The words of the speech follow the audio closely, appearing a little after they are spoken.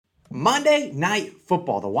Monday Night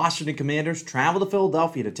Football. The Washington Commanders travel to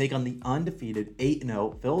Philadelphia to take on the undefeated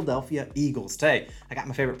 8-0 Philadelphia Eagles. Today, I got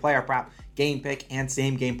my favorite player prop, game pick, and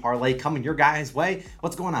same game parlay coming your guys' way.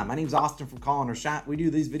 What's going on? My name's Austin from Calling Our Shot. We do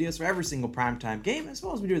these videos for every single primetime game, as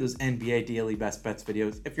well as we do those NBA daily best bets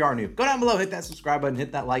videos. If you are new, go down below, hit that subscribe button,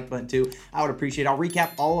 hit that like button too. I would appreciate it. I'll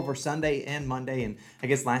recap all of our Sunday and Monday, and I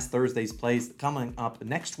guess last Thursday's plays coming up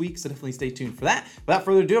next week, so definitely stay tuned for that. Without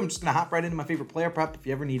further ado, I'm just going to hop right into my favorite player prop. If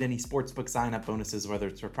you ever need any sportsbook sign-up bonuses, whether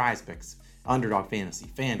it's for Prize Picks, Underdog Fantasy,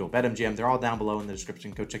 FanDuel, BetMGM, they're all down below in the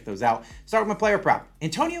description. Go check those out. Start with my player prop.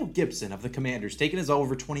 Antonio Gibson of the Commanders taking his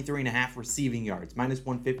over 23.5 receiving yards, minus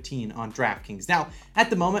 115 on DraftKings. Now,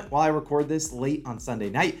 at the moment, while I record this late on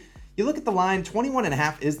Sunday night, you look at the line,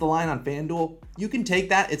 21.5 is the line on FanDuel. You can take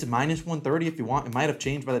that. It's minus 130 if you want. It might have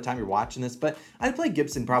changed by the time you're watching this, but I'd play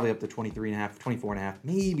Gibson probably up to 23.5, 24.5,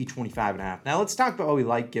 maybe 25.5. Now let's talk about why we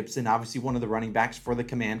like Gibson. Obviously one of the running backs for the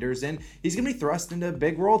Commanders, and he's going to be thrust into a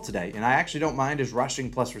big role today. And I actually don't mind his rushing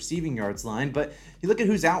plus receiving yards line, but you look at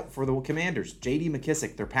who's out for the Commanders. J.D.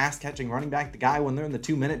 McKissic, their pass-catching running back, the guy when they're in the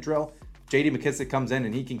 2-minute drill. J.D. McKissic comes in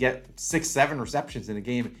and he can get 6-7 receptions in a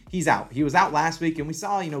game. He's out. He was out last week, and we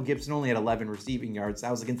saw, Gibson only had 11 receiving yards.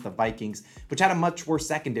 That was against the Vikings, which had a much worse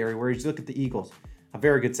secondary, whereas you look at the Eagles, a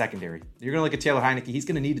very good secondary. You're going to look at Taylor Heinicke. He's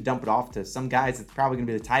going to need to dump it off to some guys. It's probably going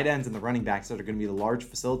to be the tight ends and the running backs that are going to be the large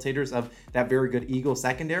facilitators of that very good Eagles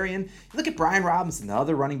secondary. And you look at Brian Robinson, the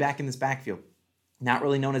other running back in this backfield. Not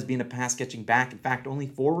really known as being a pass-catching back. In fact, only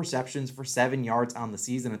 4 receptions for 7 yards on the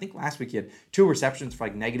season. I think last week he had 2 receptions for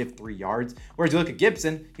negative 3 yards. Whereas you look at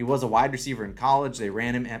Gibson, he was a wide receiver in college. They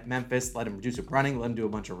ran him at Memphis, let him reduce his running, let him do a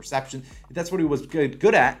bunch of receptions. That's what he was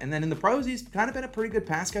good at. And then in the pros, he's kind of been a pretty good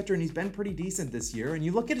pass catcher, and he's been pretty decent this year. And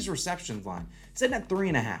you look at his receptions line, sitting at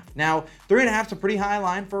 3.5. Now, 3.5 is a pretty high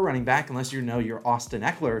line for a running back, unless you're Austin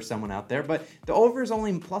Eckler or someone out there. But the over is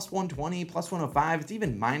only plus 120, plus 105. It's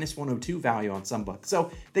even minus 102 value on some books.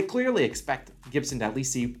 So they clearly expect Gibson to at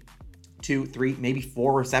least see 2, 3, maybe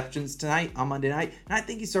 4 receptions tonight on Monday night. And I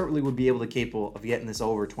think he certainly would be capable of getting this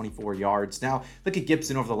over 24 yards. Now, look at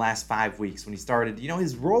Gibson over the last 5 weeks when he started.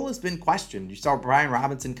 His role has been questioned. You saw Brian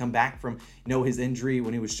Robinson come back from, his injury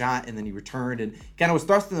when he was shot, and then he returned and kind of was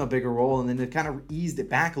thrust into a bigger role, and then it kind of eased it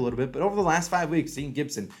back a little bit. But over the last 5 weeks, seeing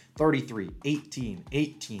Gibson 33, 18,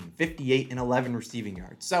 18, 58, and 11 receiving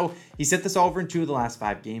yards. So he's hit this over in 2 of the last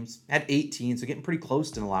 5 games, had 18, so getting pretty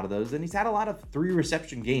close in a lot of those. And he's had a lot of 3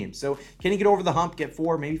 reception games. So can he get over the hump, get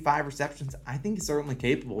 4, maybe 5 receptions? I think he's certainly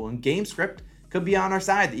capable. And game script could be on our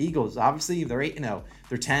side. The Eagles, obviously, they're 8-0.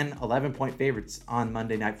 They're 10, 11-point favorites on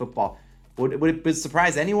Monday Night Football. Would it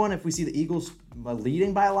surprise anyone if we see the Eagles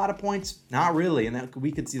leading by a lot of points? Not really, and that we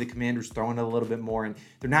could see the Commanders throwing it a little bit more, and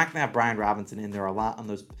they're not going to have Brian Robinson in there a lot on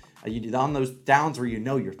those downs where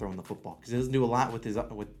you're throwing the football, because he doesn't do a lot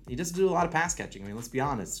he doesn't do a lot of pass catching. I mean, let's be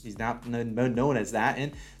honest, he's not known as that.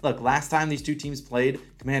 And look, last time these two teams played,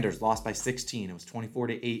 Commanders lost by 16. It was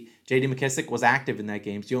 24-8. J.D. McKissic was active in that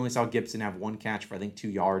game, so you only saw Gibson have 1 catch for 2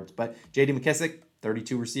 yards, but J.D. McKissic,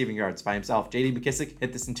 32 receiving yards by himself. J.D. McKissic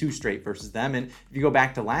hit this in 2 straight versus them. And if you go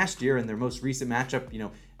back to last year in their most recent matchup,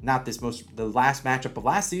 the last matchup of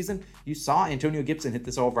last season, you saw Antonio Gibson hit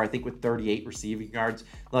this over, I think, with 38 receiving yards.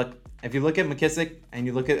 Look, if you look at McKissic and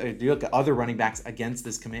you look at other running backs against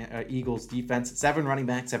this Eagles defense, 7 running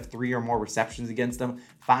backs have 3 or more receptions against them.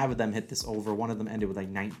 5 of them hit this over. 1 of them ended with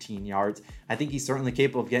 19 yards. I think he's certainly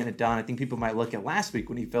capable of getting it done. I think people might look at last week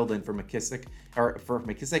when he filled in for McKissic,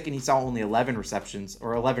 and he saw only 11 receptions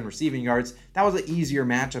or 11 receiving yards. That was an easier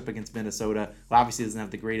matchup against Minnesota, who obviously doesn't have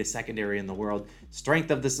the greatest secondary in the world. Strength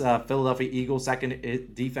of this Philadelphia Eagles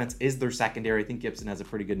defense is their secondary. I think Gibson has a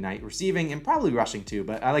pretty good night receiving and probably rushing too,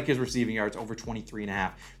 but I like his receiving yards over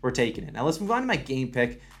 23.5. We're taking it. Now let's move on to my game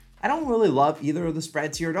pick. I don't really love either of the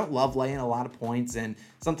spreads here. I don't love laying a lot of points, and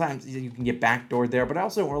sometimes you can get backdoored there, but I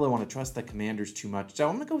also don't really want to trust the Commanders too much. So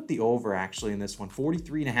I'm going to go with the over, actually, in this one.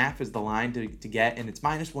 43.5 is the line to get, and it's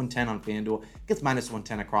minus 110 on FanDuel. It gets minus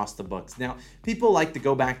 110 across the books. Now, people like to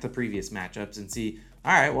go back to previous matchups and see,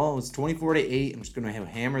 all right, well, it was 24-8. I'm just going to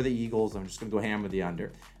hammer the Eagles. I'm just going to go hammer the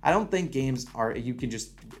under. I don't think games you can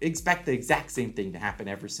just expect the exact same thing to happen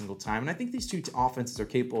every single time. And I think these two offenses are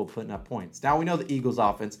capable of putting up points. Now, we know the Eagles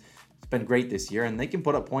offense has been great this year, and they can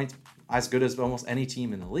put up points as good as almost any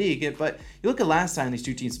team in the league. But you look at last time these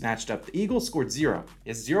two teams matched up, the Eagles scored 0.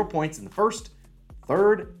 It's 0 points in the first,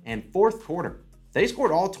 third, and fourth quarter. They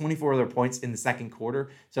scored all 24 of their points in the second quarter,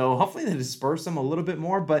 so hopefully they disperse them a little bit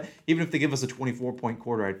more, but even if they give us a 24-point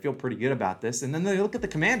quarter, I'd feel pretty good about this. And then they look at the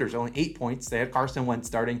Commanders, only 8 points. They had Carson Wentz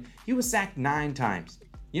starting. He was sacked 9 times.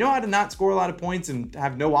 You know how to not score a lot of points and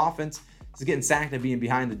have no offense? is getting sacked and being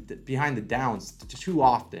behind the downs too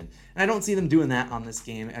often. And I don't see them doing that on this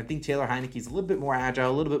game. I think Taylor Heinicke's a little bit more agile,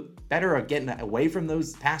 a little bit better at getting away from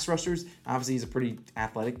those pass rushers. Obviously, he's a pretty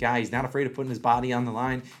athletic guy. He's not afraid of putting his body on the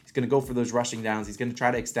line. He's going to go for those rushing downs. He's going to try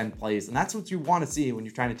to extend plays. And that's what you want to see when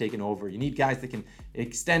you're trying to take an over. You need guys that can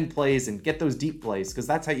extend plays and get those deep plays, because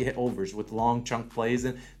that's how you hit overs, with long chunk plays.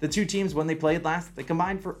 And the two teams, when they played last, they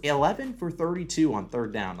combined for 11 for 32 on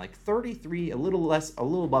third down, like 33, a little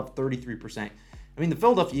above 33%. I mean, the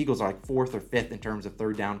Philadelphia Eagles are like 4th or 5th in terms of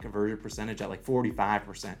third down conversion percentage at like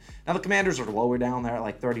 45%. Now, the Commanders are lower down there at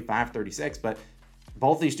like 35, 36, but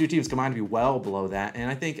both these two teams combined to be well below that.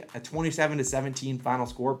 And I think a 27-17 final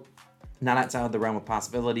score, not outside of the realm of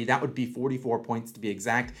possibility. That would be 44 points to be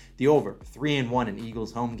exact. The over, 3-1 in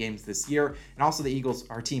Eagles home games this year. And also the Eagles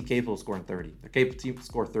are a team capable of scoring 30. They're capable team to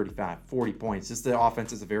score 35, 40 points. Just the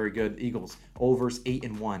offense is a very good. Eagles overs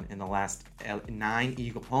 8-1 in the last 9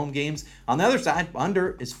 Eagle home games. On the other side,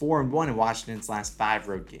 under is 4-1 in Washington's last 5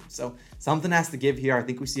 road games. So something has to give here. I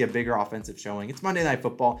think we see a bigger offensive showing. It's Monday Night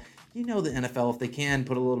Football. You know the NFL, if they can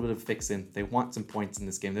put a little bit of fix in, they want some points in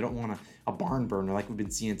this game. They don't want a barn burner like we've been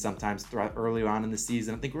seeing sometimes throughout early on in the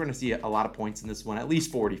season. I think we're going to see a lot of points in this one, at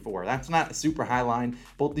least 44. That's not a super high line.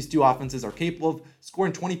 Both these two offenses are capable of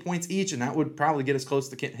scoring 20 points each, and that would probably get us close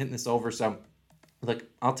to hitting this over. So, look,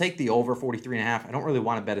 I'll take the over 43.5. I don't really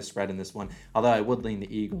want to bet a spread in this one, although I would lean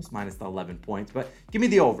the Eagles minus the 11 points. But give me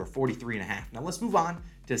the over 43.5. Now let's move on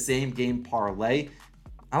to same game parlay.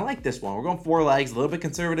 I like this one. We're going 4 legs, a little bit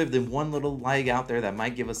conservative, then one little leg out there that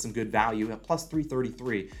might give us some good value at plus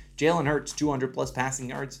 333. Jalen Hurts, 200 plus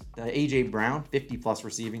passing yards. A.J. Brown, 50 plus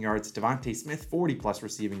receiving yards. Devontae Smith, 40 plus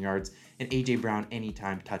receiving yards. And A.J. Brown,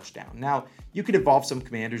 anytime touchdown. Now, you could involve some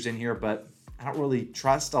Commanders in here, but I don't really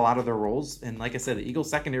trust a lot of their roles. And like I said, the Eagles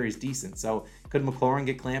secondary is decent. So could McLaurin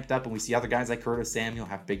get clamped up and we see other guys like Curtis Samuel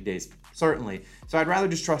have big days? Certainly. So I'd rather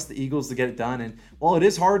just trust the Eagles to get it done. And while it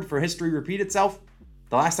is hard for history to repeat itself,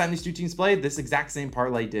 the last time these two teams played, this exact same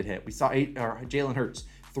parlay did hit. We saw Jalen Hurts,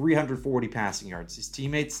 340 passing yards. His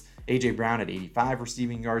teammates, A.J. Brown had 85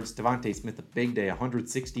 receiving yards. Devontae Smith, a big day,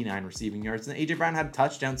 169 receiving yards. And A.J. Brown had a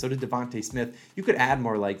touchdown, so did Devontae Smith. You could add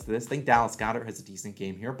more legs to this. I think Dallas Goedert has a decent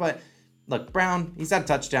game here. But look, Brown, he's had a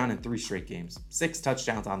touchdown in 3 straight games. 6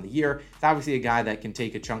 touchdowns on the year. He's obviously a guy that can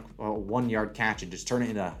take a chunk, a 1-yard catch and just turn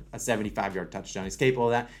it into a 75-yard touchdown. He's capable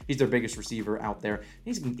of that. He's their biggest receiver out there.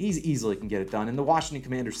 He's easily can get it done. And the Washington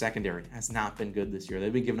Commanders secondary has not been good this year.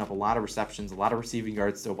 They've been giving up a lot of receptions, a lot of receiving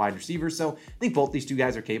yards to wide receivers. So I think both these two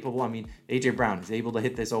guys are capable. I mean, A.J. Brown is able to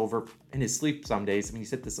hit this over in his sleep some days. I mean,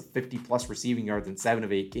 he's hit this 50-plus receiving yards in 7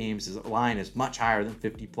 of 8 games. His line is much higher than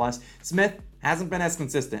 50-plus. Smith hasn't been as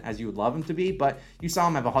consistent as you would love him to be, but you saw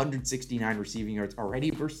him have 169 receiving yards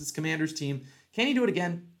already versus Commanders team. Can he do it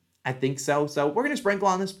again? I think so. So we're going to sprinkle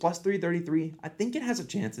on this plus 333. I think it has a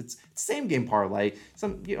chance. It's same game parlay.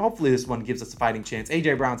 Hopefully this one gives us a fighting chance.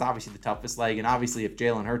 A.J. Brown's obviously the toughest leg, and obviously if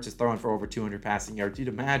Jalen Hurts is throwing for over 200 passing yards, you'd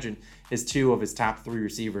imagine his 2 of his top 3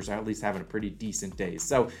 receivers are at least having a pretty decent day.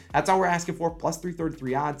 So that's all we're asking for, plus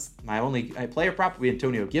 333 odds. My only player prop will be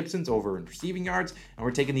Antonio Gibson's over in receiving yards, and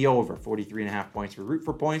we're taking the over 43.5 points. We root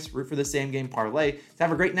for points, root for the same game parlay. So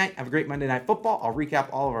have a great night. Have a great Monday Night Football. I'll recap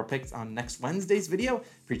all of our picks on next Wednesday's video.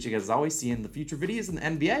 Appreciate you guys as always seeing the future videos in the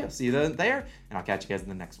NBA. I'll see you there, and I'll catch you guys in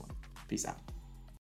the next one. Peace out.